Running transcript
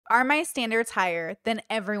Are my standards higher than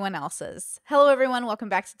everyone else's? Hello, everyone. Welcome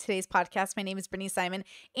back to today's podcast. My name is Brittany Simon.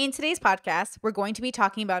 In today's podcast, we're going to be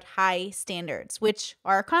talking about high standards, which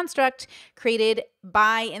are a construct created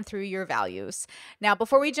by and through your values. Now,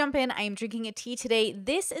 before we jump in, I am drinking a tea today.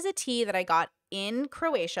 This is a tea that I got in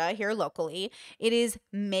Croatia here locally. It is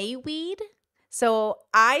mayweed. So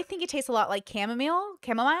I think it tastes a lot like chamomile,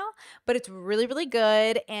 but it's really, really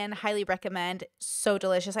good and highly recommend. So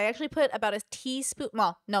delicious. I actually put about a teaspoon.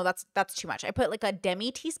 Well, no, that's too much. I put like a demi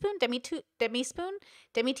teaspoon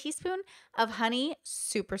of honey.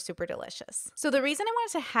 Super, super delicious. So the reason I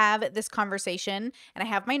wanted to have this conversation, and I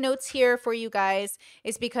have my notes here for you guys,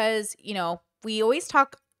 is because, we always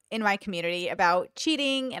talk in my community about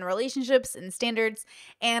cheating and relationships and standards.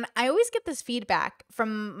 And I always get this feedback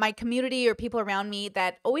from my community or people around me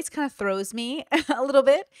that always kind of throws me a little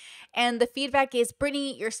bit. And the feedback is,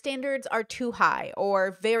 Brittany, your standards are too high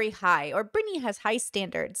or very high, or Brittany has high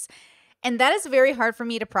standards. And that is very hard for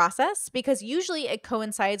me to process because usually it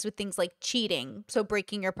coincides with things like cheating, so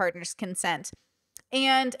breaking your partner's consent.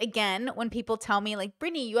 And again, when people tell me like,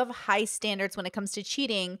 Brittany, you have high standards when it comes to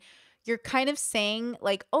cheating, you're kind of saying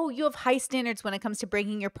like, oh, you have high standards when it comes to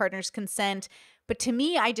breaking your partner's consent. But to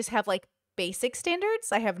me, I just have like basic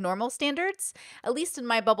standards. I have normal standards. At least in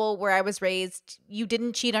my bubble where I was raised, you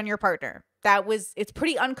didn't cheat on your partner. It's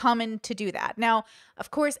pretty uncommon to do that. Now, of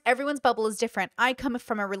course, everyone's bubble is different. I come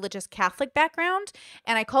from a religious Catholic background,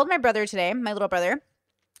 and I called my brother today, my little brother.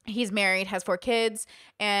 He's married, has 4 kids,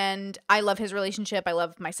 and I love his relationship. I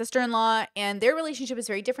love my sister-in-law, and their relationship is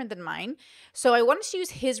very different than mine. So I wanted to use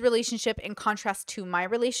his relationship in contrast to my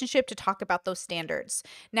relationship to talk about those standards.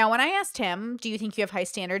 Now, when I asked him, do you think you have high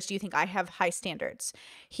standards? Do you think I have high standards?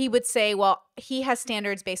 He would say, well, he has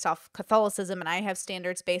standards based off Catholicism, and I have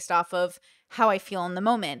standards based off of how I feel in the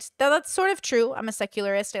moment. That's sort of true. I'm a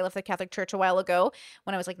secularist. I left the Catholic Church a while ago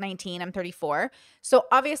when I was like 19. I'm 34. So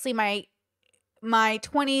obviously my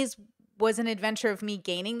 20s was an adventure of me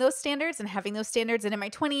gaining those standards and having those standards. And in my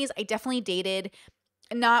 20s, I definitely dated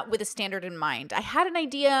not with a standard in mind. I had an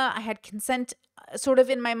idea. I had consent sort of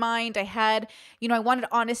in my mind. I had, I wanted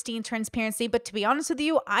honesty and transparency. But to be honest with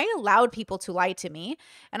you, I allowed people to lie to me.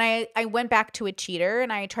 And I went back to a cheater,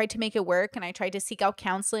 and I tried to make it work, and I tried to seek out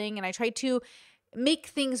counseling, and I tried to make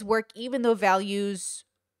things work even though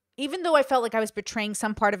I felt like I was betraying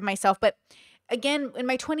some part of myself. But again, in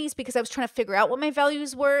my 20s, because I was trying to figure out what my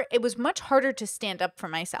values were, it was much harder to stand up for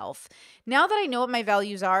myself. Now that I know what my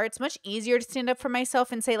values are, it's much easier to stand up for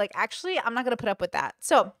myself and say, like, actually, I'm not going to put up with that.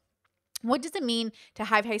 So what does it mean to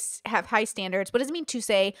have high standards? What does it mean to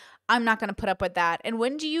say, I'm not going to put up with that? And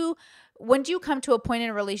when do you come to a point in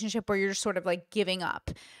a relationship where you're just sort of like giving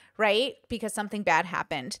up, right? Because something bad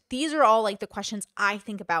happened. These are all like the questions I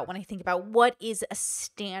think about when I think about what is a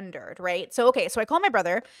standard, right? So I call my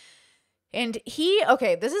brother. And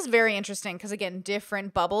this is very interesting because, again,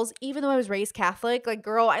 different bubbles. Even though I was raised Catholic, like,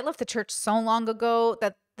 girl, I left the church so long ago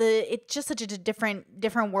that it's just such a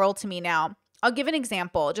different world to me now. I'll give an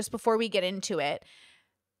example just before we get into it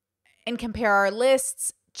and compare our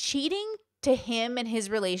lists. Cheating to him and his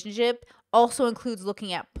relationship also includes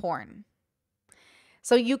looking at porn.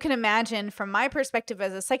 So you can imagine from my perspective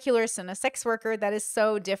as a secularist and a sex worker, that is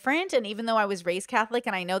so different. And even though I was raised Catholic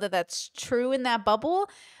and I know that that's true in that bubble,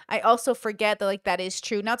 I also forget that like that is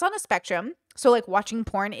true. Now it's on a spectrum. So like watching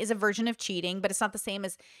porn is a version of cheating, but it's not the same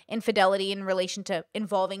as infidelity in relation to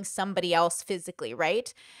involving somebody else physically,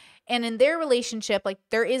 right? And in their relationship, like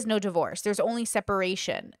there is no divorce. There's only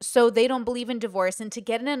separation. So they don't believe in divorce. And to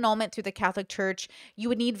get an annulment through the Catholic Church, you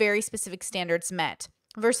would need very specific standards met.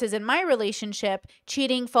 Versus in my relationship,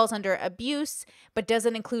 cheating falls under abuse, but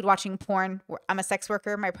doesn't include watching porn. I'm a sex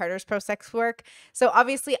worker. My partner's pro-sex work. So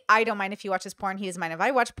obviously, I don't mind if he watches porn. He doesn't mind if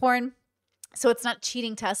I watch porn. So it's not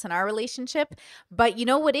cheating to us in our relationship. But you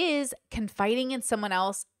know what is? Confiding in someone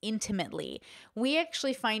else intimately. We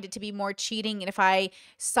actually find it to be more cheating. And if I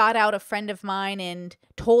sought out a friend of mine and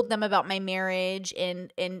told them about my marriage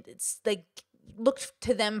and it's like looked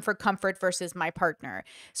to them for comfort versus my partner.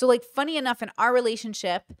 So like funny enough, in our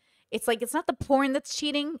relationship, it's like it's not the porn that's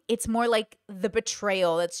cheating. It's more like the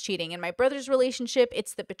betrayal that's cheating. In my brother's relationship,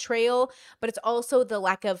 it's the betrayal, but it's also the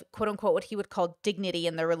lack of quote unquote what he would call dignity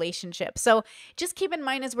in the relationship. So just keep in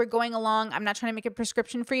mind as we're going along, I'm not trying to make a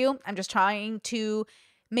prescription for you. I'm just trying to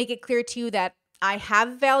make it clear to you that I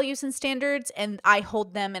have values and standards and I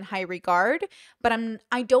hold them in high regard, but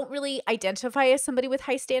I don't really identify as somebody with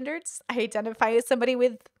high standards. I identify as somebody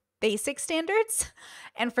with basic standards.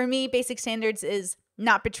 And for me, basic standards is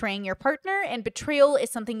not betraying your partner, and betrayal is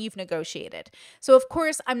something you've negotiated. So of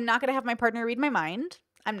course, I'm not going to have my partner read my mind.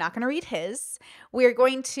 I'm not going to read his. We're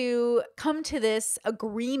going to come to this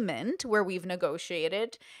agreement where we've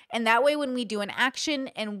negotiated. And that way, when we do an action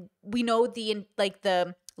and we know the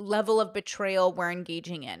level of betrayal we're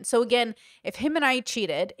engaging in. So again, if him and I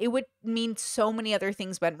cheated, it would mean so many other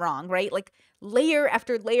things went wrong, right? Like layer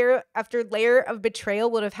after layer after layer of betrayal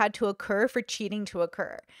would have had to occur for cheating to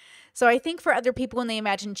occur. So I think for other people, when they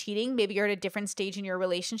imagine cheating, maybe you're at a different stage in your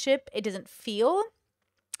relationship, it doesn't feel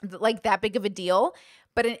like that big of a deal.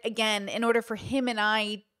 But again, in order for him and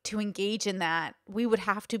I to engage in that, we would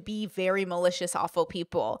have to be very malicious, awful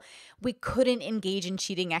people. We couldn't engage in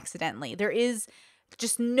cheating accidentally. There is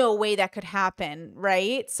just no way that could happen,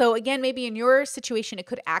 right? So again, maybe in your situation, it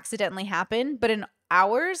could accidentally happen, but in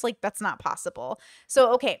ours, like that's not possible.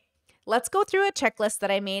 So, okay, let's go through a checklist that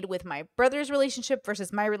I made with my brother's relationship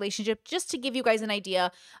versus my relationship, just to give you guys an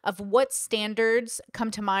idea of what standards come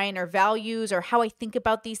to mind or values or how I think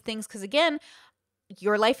about these things. Because again,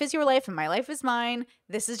 your life is your life and my life is mine.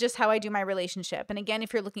 This is just how I do my relationship. And again,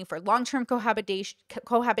 if you're looking for long-term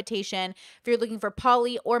cohabitation, if you're looking for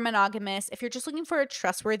poly or monogamous, if you're just looking for a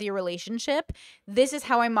trustworthy relationship, this is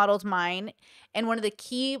how I modeled mine. And one of the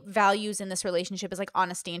key values in this relationship is like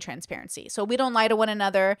honesty and transparency. So we don't lie to one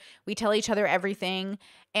another. We tell each other everything.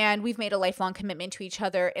 And we've made a lifelong commitment to each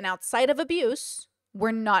other. And outside of abuse,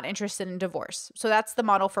 we're not interested in divorce. So that's the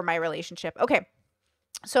model for my relationship. Okay.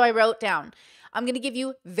 So I wrote down, I'm going to give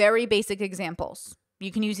you very basic examples. You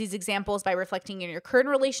can use these examples by reflecting in your current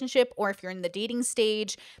relationship, or if you're in the dating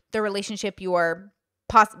stage, the relationship you are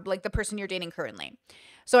like the person you're dating currently.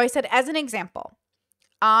 So I said, as an example,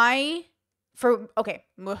 this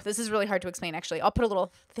is really hard to explain actually. I'll put a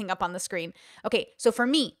little thing up on the screen. Okay, so for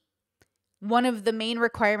me, one of the main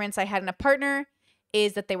requirements I had in a partner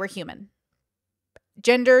is that they were human.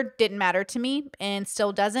 Gender didn't matter to me and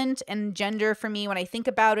still doesn't. And gender for me, when I think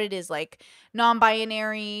about it, is like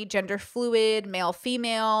non-binary, gender fluid, male,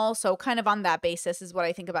 female. So kind of on that basis is what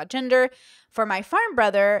I think about gender. For my farm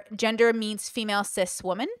brother, gender means female cis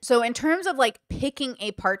woman. So in terms of like picking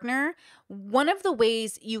a partner, one of the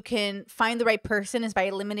ways you can find the right person is by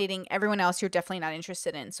eliminating everyone else you're definitely not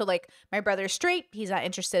interested in. So like my brother's straight, he's not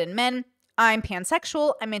interested in men. I'm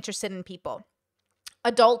pansexual, I'm interested in people.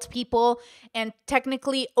 Adult people, and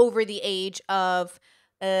technically over the age of,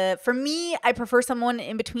 for me, I prefer someone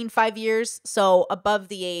in between 5 years. So above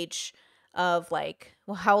the age of like,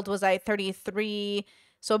 well, how old was I? 33.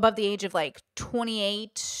 So above the age of like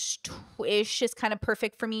 28-ish is kind of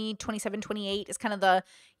perfect for me. 27, 28 is kind of the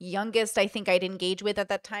youngest I think I'd engage with at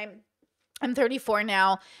that time. I'm 34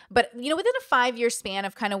 now, but within a 5-year span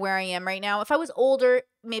of kind of where I am right now, if I was older,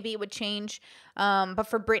 maybe it would change. But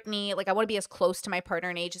for Brittany, like I want to be as close to my partner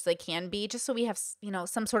in age as I can be, just so we have,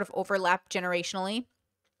 some sort of overlap generationally.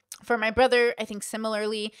 For my brother, I think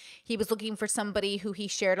similarly, he was looking for somebody who he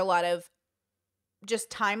shared a lot of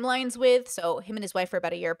just timelines with. So him and his wife are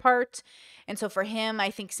about a year apart. And so for him,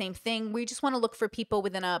 I think same thing. We just want to look for people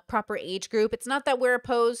within a proper age group. It's not that we're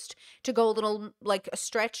opposed to go a little like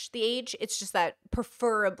stretch the age. It's just that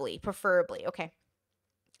preferably. Okay.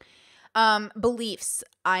 Beliefs.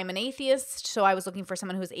 I'm an atheist, so I was looking for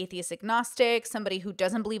someone who's atheist agnostic, somebody who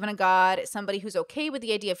doesn't believe in a God, somebody who's okay with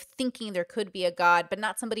the idea of thinking there could be a God, but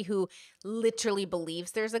not somebody who literally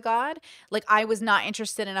believes there's a God. Like I was not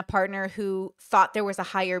interested in a partner who thought there was a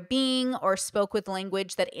higher being or spoke with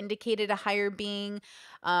language that indicated a higher being.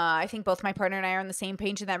 I think both my partner and I are on the same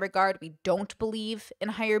page in that regard. We don't believe in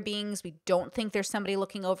higher beings. We don't think there's somebody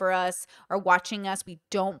looking over us or watching us. We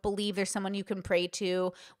don't believe there's someone you can pray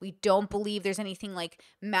to. We don't believe there's anything like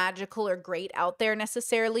magical or great out there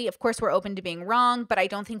necessarily. Of course, we're open to being wrong, but I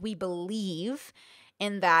don't think we believe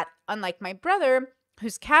in that. Unlike my brother,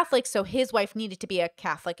 who's Catholic, so his wife needed to be a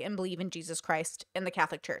Catholic and believe in Jesus Christ in the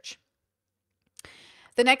Catholic Church.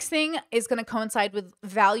 The next thing is going to coincide with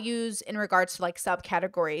values in regards to like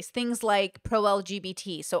subcategories, things like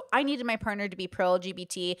pro-LGBT. So I needed my partner to be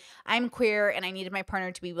pro-LGBT. I'm queer and I needed my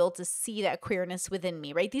partner to be able to see that queerness within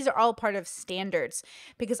me, right? These are all part of standards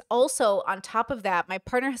because also on top of that, my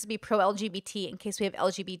partner has to be pro-LGBT in case we have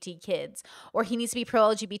LGBT kids, or he needs to be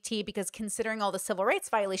pro-LGBT because considering all the civil rights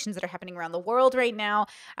violations that are happening around the world right now,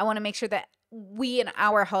 I want to make sure that we in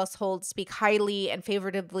our household speak highly and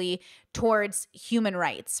favorably towards human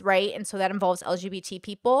rights, right? And so that involves LGBT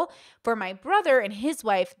people. For my brother and his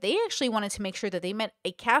wife, they actually wanted to make sure that they met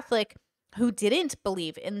a Catholic who didn't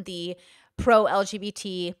believe in the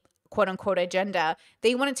pro-LGBT quote unquote agenda.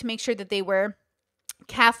 They wanted to make sure that they were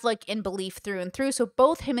Catholic in belief through and through. So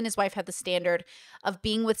both him and his wife had the standard of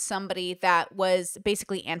being with somebody that was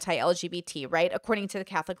basically anti-LGBT, right? According to the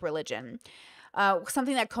Catholic religion.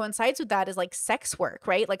 something that coincides with that is like sex work,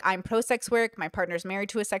 right? Like I'm pro sex work. My partner's married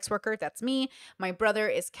to a sex worker. That's me. My brother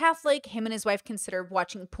is Catholic. Him and his wife consider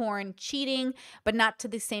watching porn cheating, but not to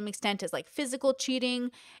the same extent as like physical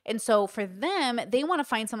cheating. And so for them, they want to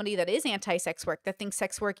find somebody that is anti-sex work, that thinks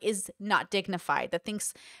sex work is not dignified, that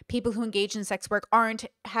thinks people who engage in sex work aren't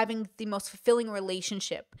having the most fulfilling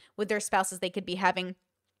relationship with their spouses they could be having.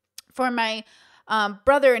 For my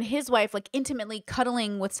brother and his wife, like intimately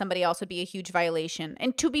cuddling with somebody else would be a huge violation.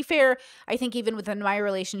 And to be fair, I think even within my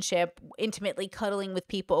relationship, intimately cuddling with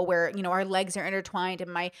people where, you know, our legs are intertwined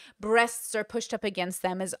and my breasts are pushed up against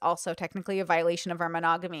them is also technically a violation of our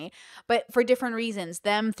monogamy. But for different reasons,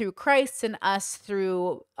 them through Christ and us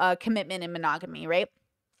through commitment and monogamy, right?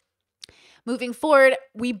 Moving forward,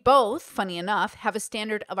 we both, funny enough, have a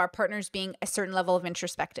standard of our partners being a certain level of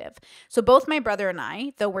introspective. So both my brother and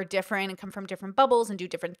I, though we're different and come from different bubbles and do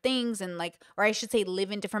different things and like, or I should say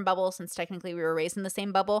live in different bubbles since technically we were raised in the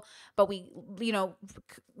same bubble, but we, you know,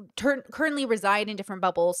 currently reside in different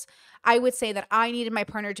bubbles. I would say that I needed my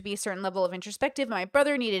partner to be a certain level of introspective. My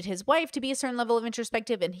brother needed his wife to be a certain level of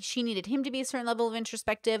introspective, and she needed him to be a certain level of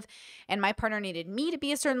introspective, and my partner needed me to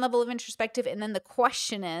be a certain level of introspective. And then the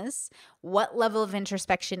question is, what level of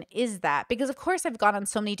introspection is that? Because of course I've gone on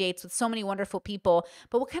so many dates with so many wonderful people,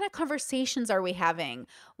 but what kind of conversations are we having?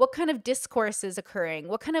 What kind of discourse is occurring?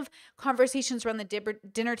 What kind of conversations around the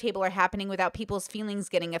dinner table are happening without people's feelings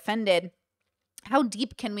getting offended? How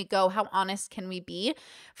deep can we go? How honest can we be?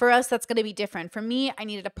 For us, that's going to be different. For me, I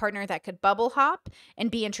needed a partner that could bubble hop and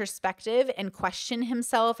be introspective and question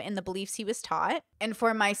himself and the beliefs he was taught. And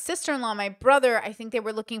for my sister-in-law, my brother, I think they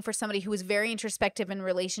were looking for somebody who was very introspective in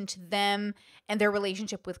relation to them and their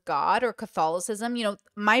relationship with God or Catholicism. You know,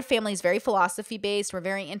 my family is very philosophy-based. We're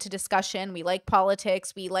very into discussion. We like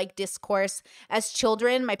politics. We like discourse. As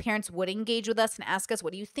children, my parents would engage with us and ask us,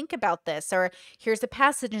 what do you think about this? Or here's a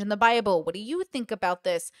passage in the Bible. What do you think about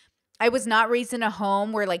this? I was not raised in a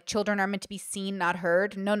home where like children are meant to be seen, not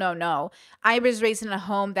heard. No. I was raised in a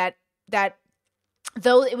home that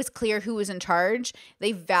though it was clear who was in charge,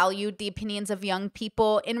 they valued the opinions of young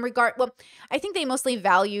people in regard. Well, I think they mostly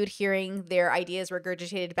valued hearing their ideas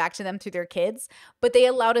regurgitated back to them through their kids, but they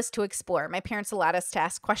allowed us to explore. My parents allowed us to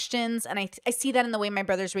ask questions, and I see that in the way my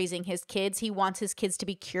brother's raising his kids. He wants his kids to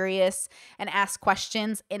be curious and ask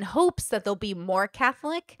questions in hopes that they'll be more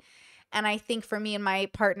Catholic. And I think for me and my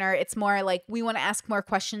partner, it's more like we want to ask more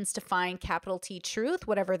questions to find capital T truth,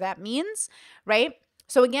 whatever that means, right?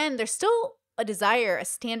 So again, there's still a desire, a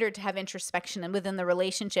standard to have introspection and within the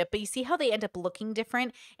relationship, but you see how they end up looking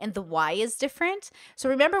different and the why is different. So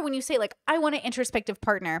remember when you say like, I want an introspective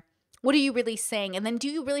partner, what are you really saying? And then do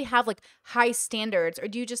you really have like high standards, or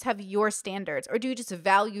do you just have your standards, or do you just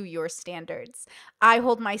value your standards? I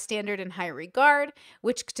hold my standard in high regard,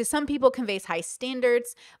 which to some people conveys high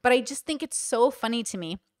standards, but I just think it's so funny to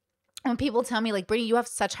me when people tell me like, Brittany, you have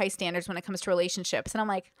such high standards when it comes to relationships. And I'm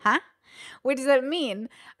like, huh? What does that mean?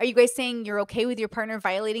 Are you guys saying you're okay with your partner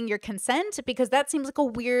violating your consent? Because that seems like a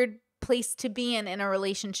weird place to be in a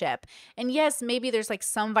relationship. And yes, maybe there's like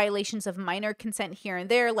some violations of minor consent here and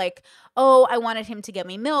there, like, oh, I wanted him to get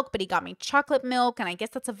me milk, but he got me chocolate milk, and I guess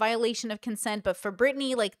that's a violation of consent. But for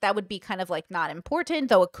Brittany, like that would be kind of like not important,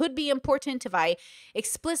 though it could be important if I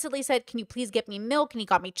explicitly said, can you please get me milk? And he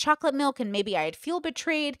got me chocolate milk, and maybe I'd feel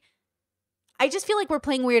betrayed. I just feel like we're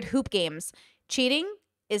playing weird hoop games. Cheating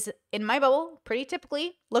is, in my bubble, pretty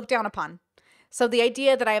typically looked down upon. So the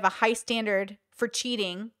idea that I have a high standard for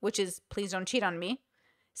cheating, which is please don't cheat on me,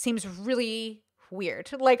 seems really weird.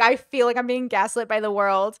 Like I feel like I'm being gaslit by the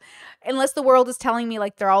world, unless the world is telling me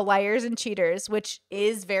like they're all liars and cheaters, which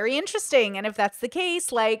is very interesting. And if that's the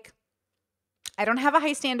case, like I don't have a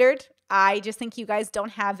high standard. I just think you guys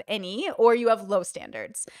don't have any, or you have low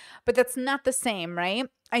standards. But that's not the same, right?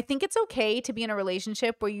 I think it's okay to be in a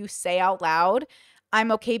relationship where you say out loud,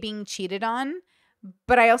 I'm okay being cheated on.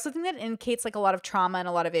 But I also think that indicates like a lot of trauma and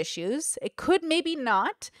a lot of issues. It could maybe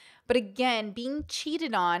not. But again, being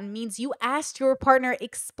cheated on means you asked your partner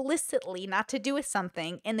explicitly not to do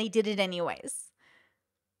something and they did it anyways.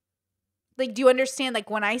 Like, do you understand?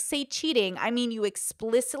 Like when I say cheating, I mean you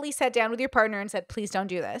explicitly sat down with your partner and said, please don't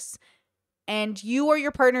do this. And you or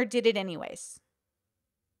your partner did it anyways.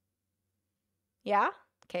 Yeah?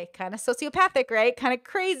 Okay, kind of sociopathic, right? Kind of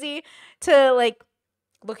crazy to like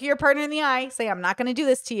look at your partner in the eye, say, I'm not going to do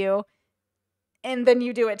this to you, and then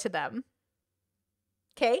you do it to them.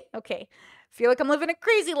 Okay. Feel like I'm living in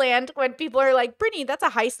crazy land when people are like, Brittany, that's a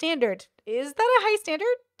high standard. Is that a high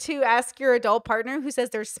standard to ask your adult partner who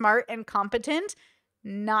says they're smart and competent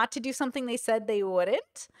not to do something they said they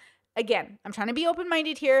wouldn't? Again, I'm trying to be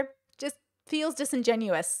open-minded here. Just feels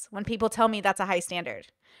disingenuous when people tell me that's a high standard,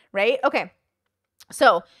 right? Okay.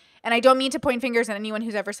 So, and I don't mean to point fingers at anyone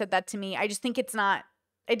who's ever said that to me. I just think it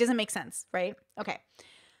doesn't make sense, right? Okay.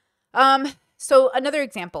 So another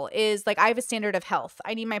example is like I have a standard of health.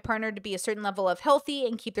 I need my partner to be a certain level of healthy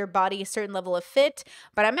and keep their body a certain level of fit,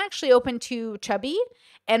 but I'm actually open to chubby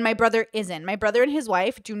and my brother isn't. My brother and his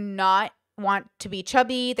wife do not want to be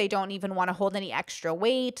chubby. They don't even want to hold any extra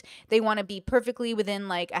weight. They want to be perfectly within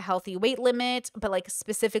like a healthy weight limit, but like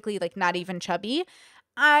specifically like not even chubby.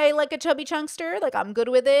 I like a chubby chunkster. Like I'm good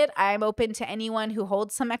with it. I'm open to anyone who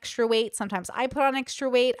holds some extra weight. Sometimes I put on extra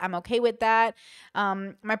weight. I'm okay with that.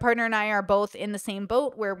 My partner and I are both in the same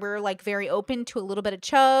boat where we're like very open to a little bit of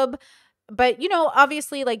chub. But,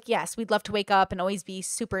 obviously, like, yes, we'd love to wake up and always be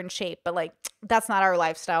super in shape, but like, that's not our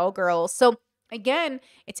lifestyle, girls. So, again,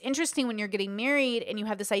 it's interesting when you're getting married and you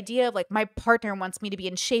have this idea of like, my partner wants me to be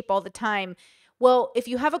in shape all the time. Well, if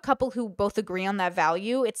you have a couple who both agree on that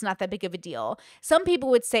value, it's not that big of a deal. Some people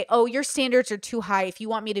would say, oh, your standards are too high if you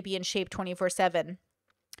want me to be in shape 24/7.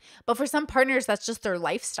 But for some partners, that's just their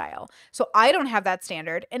lifestyle. So I don't have that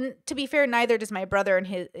standard. And to be fair, neither does my brother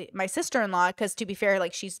and my sister-in-law, because to be fair,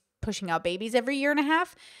 like she's pushing out babies every year and a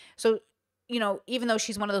half. So, even though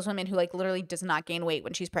she's one of those women who like literally does not gain weight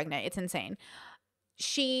when she's pregnant, it's insane.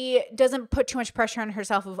 She doesn't put too much pressure on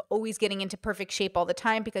herself of always getting into perfect shape all the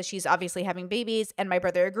time because she's obviously having babies. And my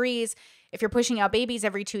brother agrees. If you're pushing out babies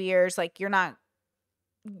every 2 years, like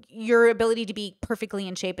your ability to be perfectly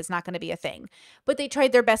in shape is not going to be a thing. But they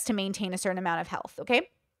tried their best to maintain a certain amount of health, okay?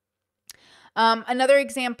 Another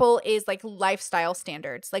example is like lifestyle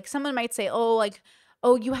standards. Like someone might say,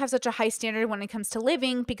 oh, you have such a high standard when it comes to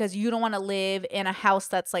living because you don't want to live in a house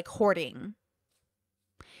that's like hoarding.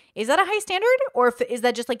 Is that a high standard or is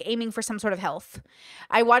that just like aiming for some sort of health?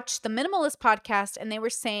 I watched the Minimalist podcast and they were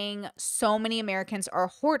saying so many Americans are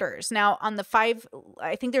hoarders. Now on the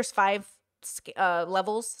I think there's 5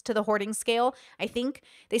 levels to the hoarding scale. I think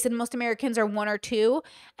they said most Americans are 1 or 2.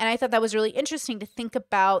 And I thought that was really interesting to think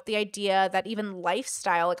about the idea that even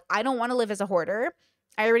lifestyle, like I don't want to live as a hoarder.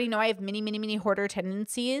 I already know I have many hoarder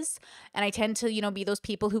tendencies, and I tend to, be those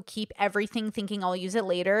people who keep everything thinking I'll use it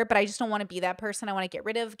later, but I just don't want to be that person. I want to get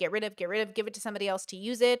rid of, give it to somebody else to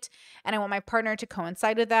use it, and I want my partner to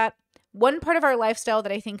coincide with that. One part of our lifestyle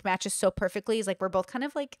that I think matches so perfectly is like we're both kind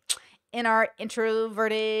of like in our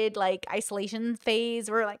introverted like isolation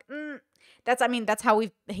phase. We're like, that's how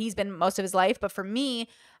he's been most of his life, but for me,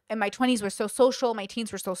 and my 20s were so social. My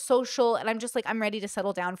teens were so social. And I'm just like, I'm ready to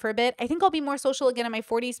settle down for a bit. I think I'll be more social again in my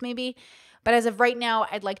 40s maybe. But as of right now,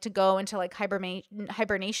 I'd like to go into like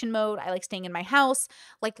hibernation mode. I like staying in my house.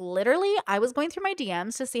 Like literally, I was going through my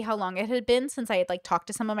DMs to see how long it had been since I had like talked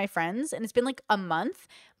to some of my friends. And it's been like a month.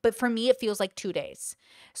 But for me, it feels like 2 days.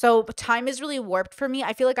 So time is really warped for me.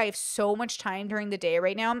 I feel like I have so much time during the day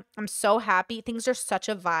right now. I'm so happy. Things are such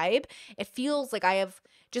a vibe. It feels like I've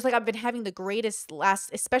been having the greatest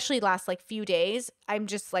especially last like few days. I'm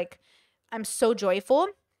just like, I'm so joyful.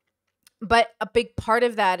 But a big part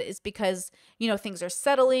of that is because, things are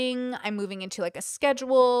settling. I'm moving into like a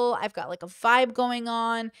schedule. I've got like a vibe going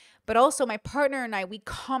on. But also my partner and I, we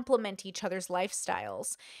complement each other's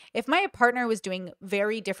lifestyles. If my partner was doing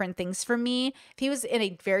very different things from me, if he was in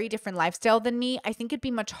a very different lifestyle than me, I think it'd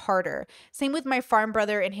be much harder. Same with my farm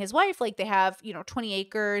brother and his wife. Like they have, 20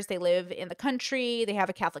 acres. They live in the country. They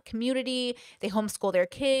have a Catholic community. They homeschool their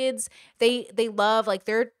kids. They love like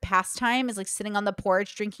their pastime is like sitting on the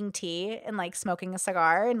porch, drinking tea and like smoking a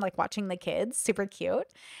cigar and like watching the kids. Super cute.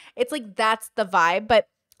 It's like, that's the vibe. But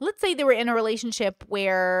let's say they were in a relationship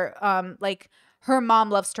where like her mom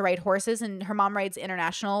loves to ride horses and her mom rides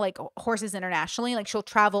horses internationally. Like she'll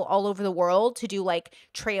travel all over the world to do like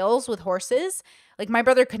trails with horses. Like my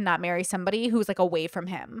brother could not marry somebody who's like away from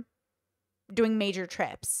him doing major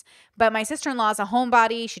trips. But my sister-in-law is a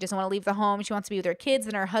homebody. She doesn't want to leave the home. She wants to be with her kids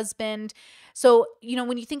and her husband. So,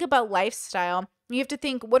 when you think about lifestyle, you have to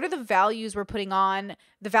think, what are the values we're putting on?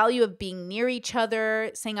 The value of being near each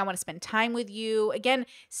other, saying, I want to spend time with you. Again,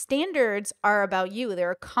 standards are about you.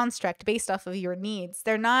 They're a construct based off of your needs.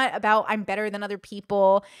 They're not about, I'm better than other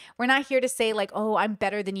people. We're not here to say like, oh, I'm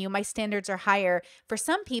better than you. My standards are higher. For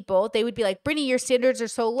some people, they would be like, Brittany, your standards are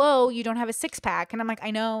so low. You don't have a 6-pack. And I'm like,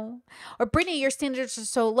 I know. Or Brittany, your standards are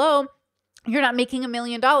so low. You're not making $1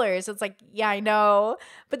 million. It's like, yeah, I know.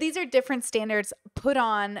 But these are different standards put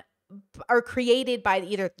on are created by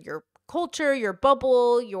either your culture, your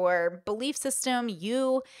bubble, your belief system,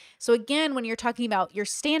 you. So again, when you're talking about your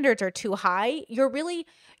standards are too high, you're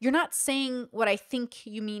not saying what I think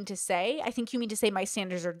you mean to say. I think you mean to say my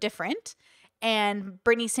standards are different. and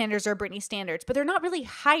Brittany's standards are Brittany's standards, but they're not really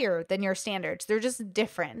higher than your standards. They're just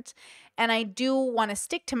different. And I do want to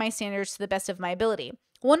stick to my standards to the best of my ability.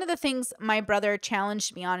 One of the things my brother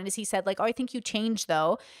challenged me on is he said, like, oh, I think you changed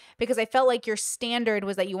though, because I felt like your standard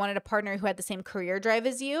was that you wanted a partner who had the same career drive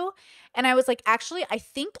as you. And I was like, actually, I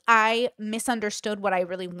think I misunderstood what I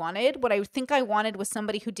really wanted. What I think I wanted was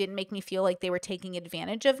somebody who didn't make me feel like they were taking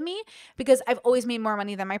advantage of me, because I've always made more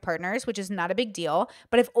money than my partners, which is not a big deal.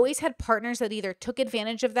 But I've always had partners that either took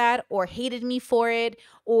advantage of that or hated me for it,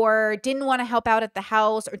 or didn't want to help out at the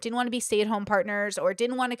house, or didn't want to be stay-at-home partners, or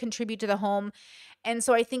didn't want to contribute to the home. And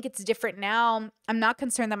so I think it's different now. I'm not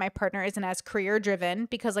concerned that my partner isn't as career driven,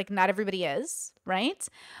 because like not everybody is, right?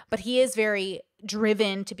 But he is very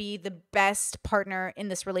driven to be the best partner in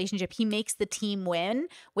this relationship. He makes the team win.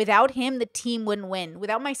 Without him, the team wouldn't win.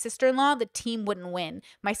 Without my sister-in-law, the team wouldn't win.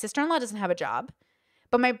 My sister-in-law doesn't have a job,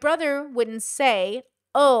 but my brother wouldn't say,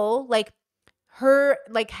 oh, like her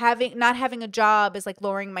like not having a job is like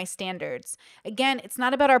lowering my standards. Again, it's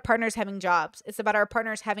not about our partners having jobs. It's about our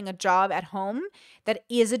partners having a job at home that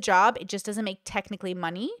is a job. It just doesn't make technically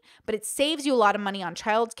money, but it saves you a lot of money on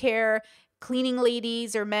childcare, cleaning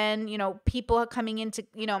ladies or men, people coming in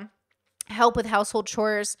to, help with household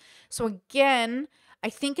chores. So again, I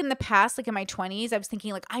think in the past, like in my 20s, I was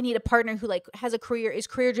thinking like, I need a partner who like has a career, is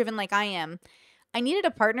career driven like I am. I needed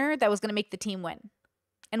a partner that was going to make the team win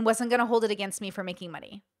and wasn't going to hold it against me for making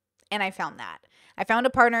money. And I found that. I found a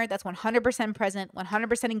partner that's 100% present,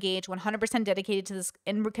 100% engaged, 100% dedicated to this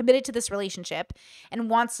and committed to this relationship, and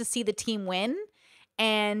wants to see the team win,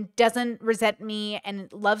 and doesn't resent me, and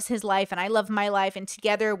loves his life and I love my life. And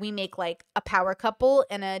together we make like a power couple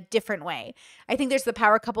in a different way. I think there's the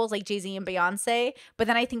power couples like Jay-Z and Beyonce, but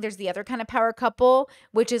then I think there's the other kind of power couple,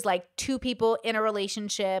 which is like two people in a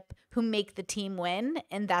relationship who make the team win.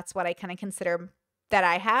 And that's what I kind of consider that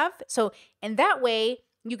I have. So in that way,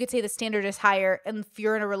 you could say the standard is higher. And if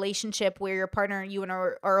you're in a relationship where your partner and you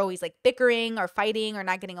are always like bickering or fighting or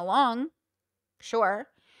not getting along, sure.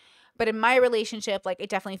 But in my relationship, like it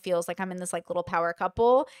definitely feels like I'm in this like little power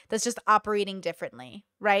couple that's just operating differently,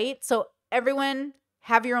 right? So everyone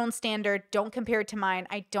have your own standard. Don't compare it to mine.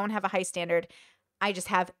 I don't have a high standard. I just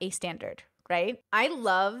have a standard, right? I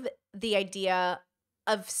love the idea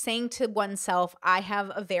of saying to oneself, I have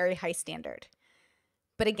a very high standard.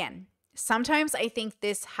 But again, sometimes I think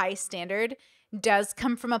this high standard does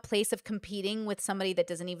come from a place of competing with somebody that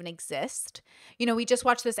doesn't even exist. We just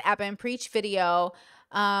watched this Abba and Preach video,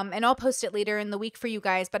 and I'll post it later in the week for you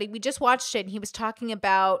guys, but we just watched it and he was talking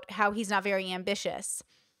about how he's not very ambitious.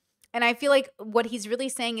 And I feel like what he's really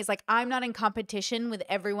saying is like, I'm not in competition with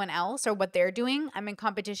everyone else or what they're doing. I'm in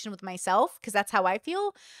competition with myself, because that's how I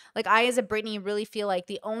feel. Like I, as a Brittany, really feel like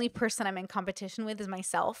the only person I'm in competition with is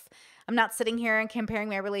myself. I'm not sitting here and comparing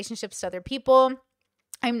my relationships to other people.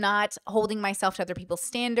 I'm not holding myself to other people's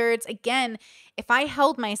standards. Again, if I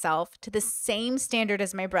held myself to the same standard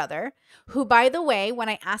as my brother, who, by the way, when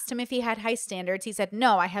I asked him if he had high standards, he said,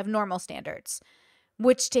 no, I have normal standards.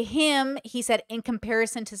 Which to him, he said, in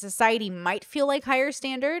comparison to society, might feel like higher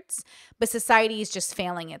standards, but society is just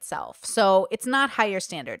failing itself. So it's not higher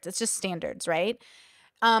standards. It's just standards, right?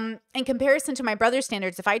 In comparison to my brother's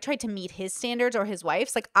standards, if I tried to meet his standards or his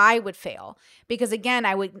wife's, like I would fail, because again,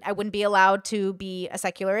 I wouldn't be allowed to be a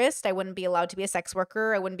secularist. I wouldn't be allowed to be a sex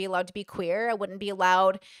worker. I wouldn't be allowed to be queer. I wouldn't be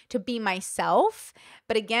allowed to be myself.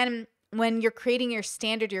 But again, when you're creating your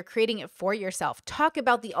standard, you're creating it for yourself. Talk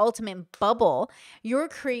about the ultimate bubble. You're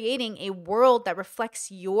creating a world that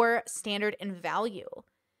reflects your standard and value.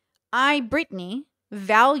 I, Brittany,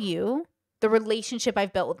 value the relationship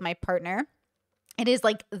I've built with my partner. It is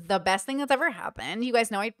like the best thing that's ever happened. You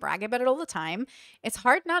guys know I brag about it all the time. It's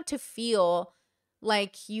hard not to feel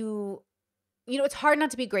like it's hard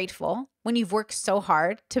not to be grateful when you've worked so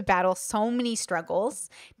hard to battle so many struggles,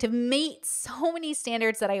 to meet so many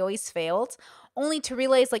standards that I always failed, only to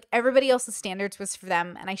realize like everybody else's standards was for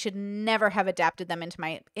them and I should never have adapted them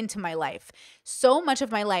into my life. So much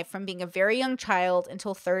of my life, from being a very young child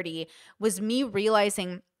until 30, was me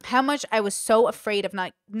realizing how much I was so afraid of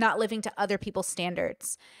not living to other people's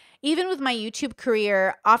standards. Even with my YouTube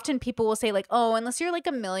career, often people will say like, oh, unless you're like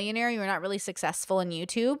a millionaire, you're not really successful in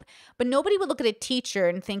YouTube. But nobody would look at a teacher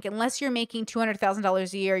and think, unless you're making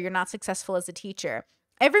 $200,000 a year, you're not successful as a teacher.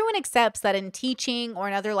 Everyone accepts that in teaching or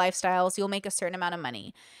in other lifestyles, you'll make a certain amount of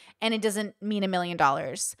money. And it doesn't mean $1 million.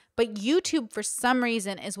 But YouTube, for some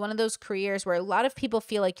reason, is one of those careers where a lot of people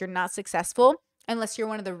feel like you're not successful unless you're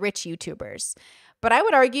one of the rich YouTubers. But I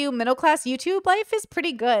would argue middle-class YouTube life is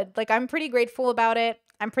pretty good. Like, I'm pretty grateful about it.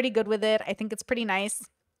 I'm pretty good with it. I think it's pretty nice.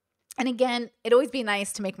 And again, it'd always be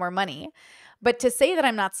nice to make more money. But to say that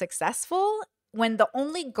I'm not successful when the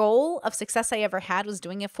only goal of success I ever had was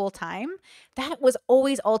doing it full time, that was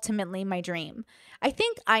always ultimately my dream. I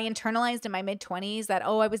think I internalized in my mid 20s that,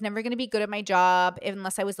 oh, I was never going to be good at my job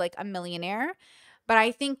unless I was like a millionaire. But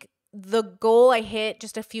I think the goal I hit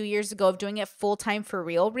just a few years ago of doing it full time for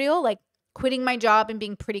real, like quitting my job and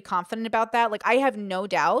being pretty confident about that, like I have no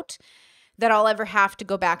doubt that I'll ever have to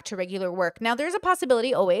go back to regular work. Now, there's a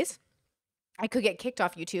possibility always I could get kicked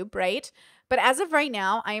off YouTube, right? But as of right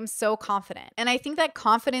now, I am so confident. And I think that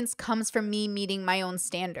confidence comes from me meeting my own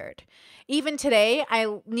standard. Even today,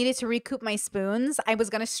 I needed to recoup my spoons. I was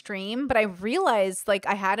going to stream, but I realized like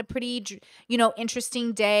I had a pretty,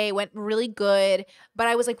 interesting day, went really good, but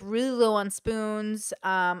I was like really low on spoons.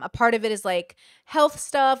 A part of it is like health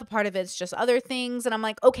stuff, a part of it's just other things. And I'm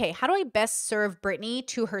like, okay, how do I best serve Brittany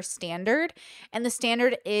to her standard? And the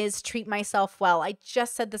standard is treat myself well. I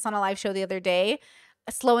just said this on a live show the other day.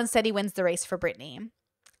 Slow and steady wins the race for Brittany.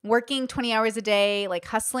 Working 20 hours a day, like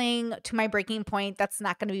hustling to my breaking point, that's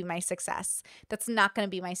not going to be my success. That's not going to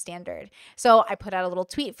be my standard. So I put out a little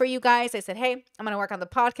tweet for you guys. I said, hey, I'm going to work on the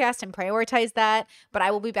podcast and prioritize that, but I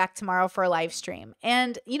will be back tomorrow for a live stream.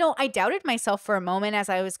 And, I doubted myself for a moment as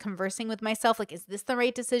I was conversing with myself, like, is this the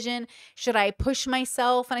right decision? Should I push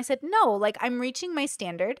myself? And I said, no, like I'm reaching my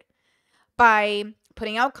standard by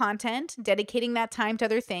putting out content, dedicating that time to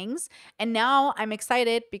other things. And now I'm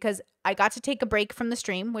excited because I got to take a break from the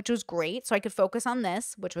stream, which was great. So I could focus on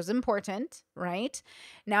this, which was important, right?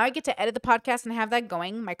 Now I get to edit the podcast and have that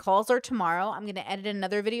going. My calls are tomorrow. I'm going to edit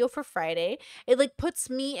another video for Friday. It like puts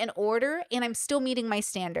me in order and I'm still meeting my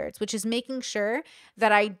standards, which is making sure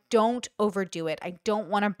that I don't overdo it. I don't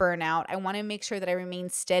want to burn out. I want to make sure that I remain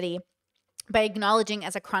steady by acknowledging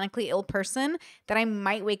as a chronically ill person that I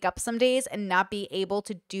might wake up some days and not be able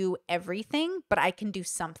to do everything, but I can do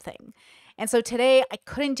something. And so today I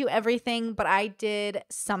couldn't do everything, but I did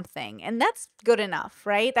something. And that's good enough,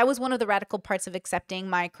 right? That was one of the radical parts of accepting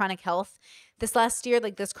my chronic health this last year,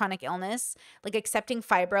 like this chronic illness, like accepting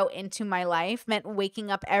fibro into my life meant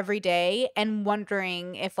waking up every day and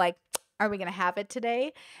wondering if like, are we going to have it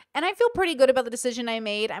today? And I feel pretty good about the decision I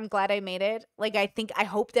made. I'm glad I made it. Like, I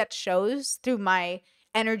hope that shows through my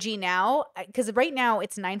energy now, because right now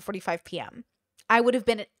it's 9:45 p.m. I would have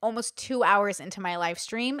been almost 2 hours into my live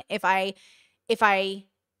stream if I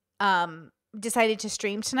decided to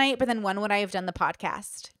stream tonight, but then when would I have done the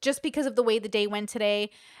podcast? Just because of the way the day went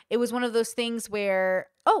today, it was one of those things where,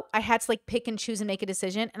 I had to like pick and choose and make a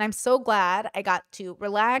decision. And I'm so glad I got to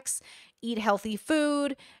relax, eat healthy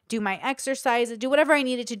food, do my exercise, do whatever I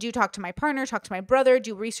needed to do, talk to my partner, talk to my brother,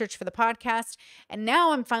 do research for the podcast. And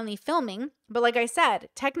now I'm finally filming. But like I said,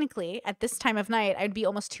 technically at this time of night, I'd be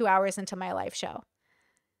almost 2 hours into my live show.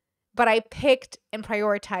 But I picked and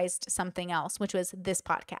prioritized something else, which was this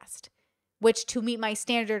podcast, which to meet my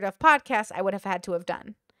standard of podcast, I would have had to have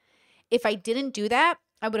done. If I didn't do that,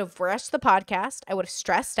 I would have rushed the podcast. I would have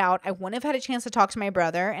stressed out. I wouldn't have had a chance to talk to my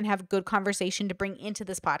brother and have good conversation to bring into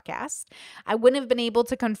this podcast. I wouldn't have been able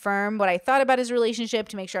to confirm what I thought about his relationship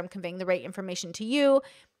to make sure I'm conveying the right information to you.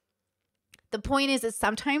 The point is that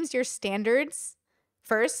sometimes your standards,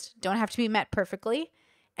 first, don't have to be met perfectly,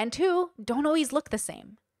 and two, don't always look the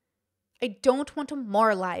same. I don't want to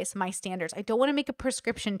moralize my standards. I don't want to make a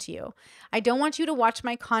prescription to you. I don't want you to watch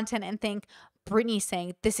my content and think, Brittany's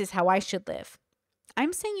saying this is how I should live.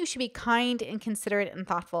 I'm saying you should be kind and considerate and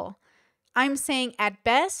thoughtful. I'm saying at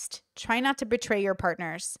best, try not to betray your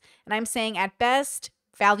partners. And I'm saying at best,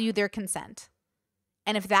 value their consent.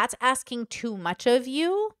 And if that's asking too much of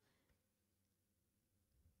you,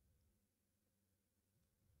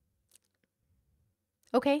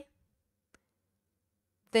 okay,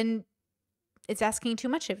 then it's asking too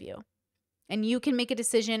much of you. And you can make a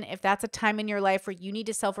decision if that's a time in your life where you need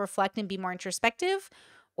to self-reflect and be more introspective,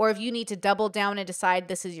 or if you need to double down and decide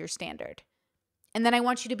this is your standard. And then I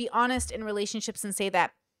want you to be honest in relationships and say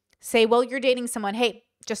that. Say, well, you're dating someone, hey,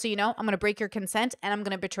 just so you know, I'm going to break your consent and I'm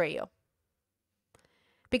going to betray you.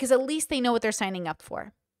 Because at least they know what they're signing up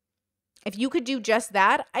for. If you could do just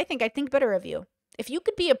that, I'd think better of you. If you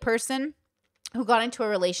could be a person who got into a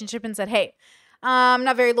relationship and said, hey, I'm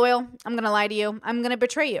not very loyal. I'm going to lie to you. I'm going to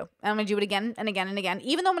betray you. I'm going to do it again and again and again.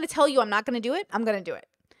 Even though I'm going to tell you I'm not going to do it, I'm going to do it.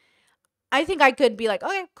 I think I could be like,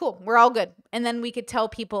 okay, cool. We're all good. And then we could tell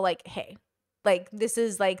people like, hey, this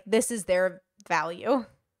is their value.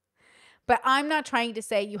 But I'm not trying to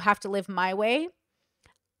say you have to live my way.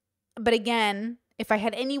 But again, if I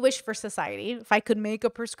had any wish for society, if I could make a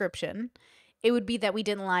prescription, it would be that we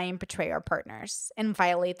didn't lie and betray our partners and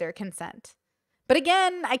violate their consent. But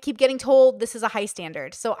again, I keep getting told this is a high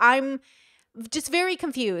standard. So I'm just very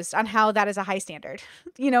confused on how that is a high standard,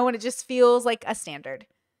 when it just feels like a standard.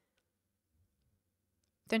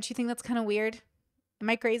 Don't you think that's kind of weird? Am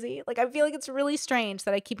I crazy? Like, I feel like it's really strange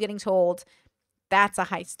that I keep getting told that's a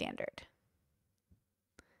high standard.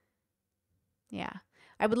 Yeah.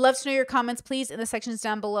 I would love to know your comments, please, in the sections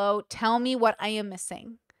down below. Tell me what I am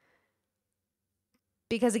missing.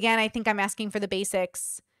 Because again, I think I'm asking for the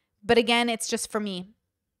basics. But again, it's just for me.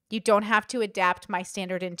 You don't have to adapt my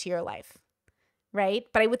standard into your life, right?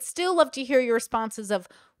 But I would still love to hear your responses of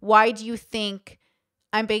why do you think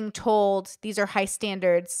I'm being told these are high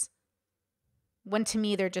standards when to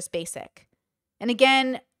me they're just basic. And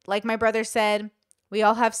again, like my brother said, we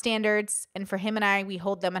all have standards, and for him and I, we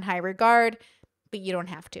hold them in high regard, but you don't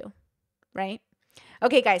have to, right?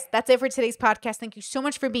 Okay, guys, that's it for today's podcast. Thank you so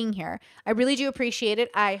much for being here. I really do appreciate it.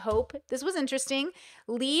 I hope this was interesting.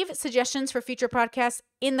 Leave suggestions for future podcasts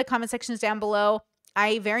in the comment sections down below.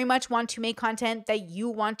 I very much want to make content that you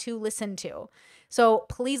want to listen to. So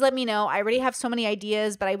please let me know. I already have so many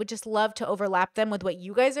ideas, but I would just love to overlap them with what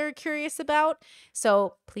you guys are curious about.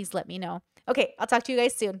 So please let me know. Okay, I'll talk to you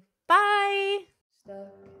guys soon. Bye. Stuck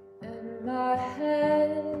in my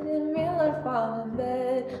head, in real life I'm in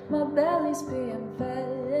bed, my belly's being fed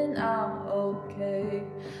and I'm okay,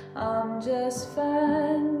 I'm just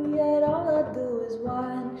fine, yet all I do is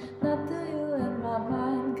whine, not to you in my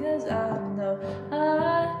mind, cause I know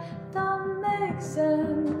I don't make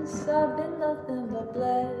sense, I've been nothing but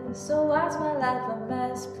blessed, so why's my life a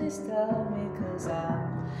mess, please tell me, cause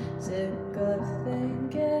I'm sick of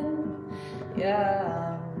thinking,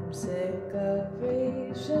 yeah, I'm sick of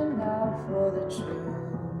reaching out for the truth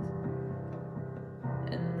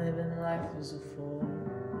and living life as a fool.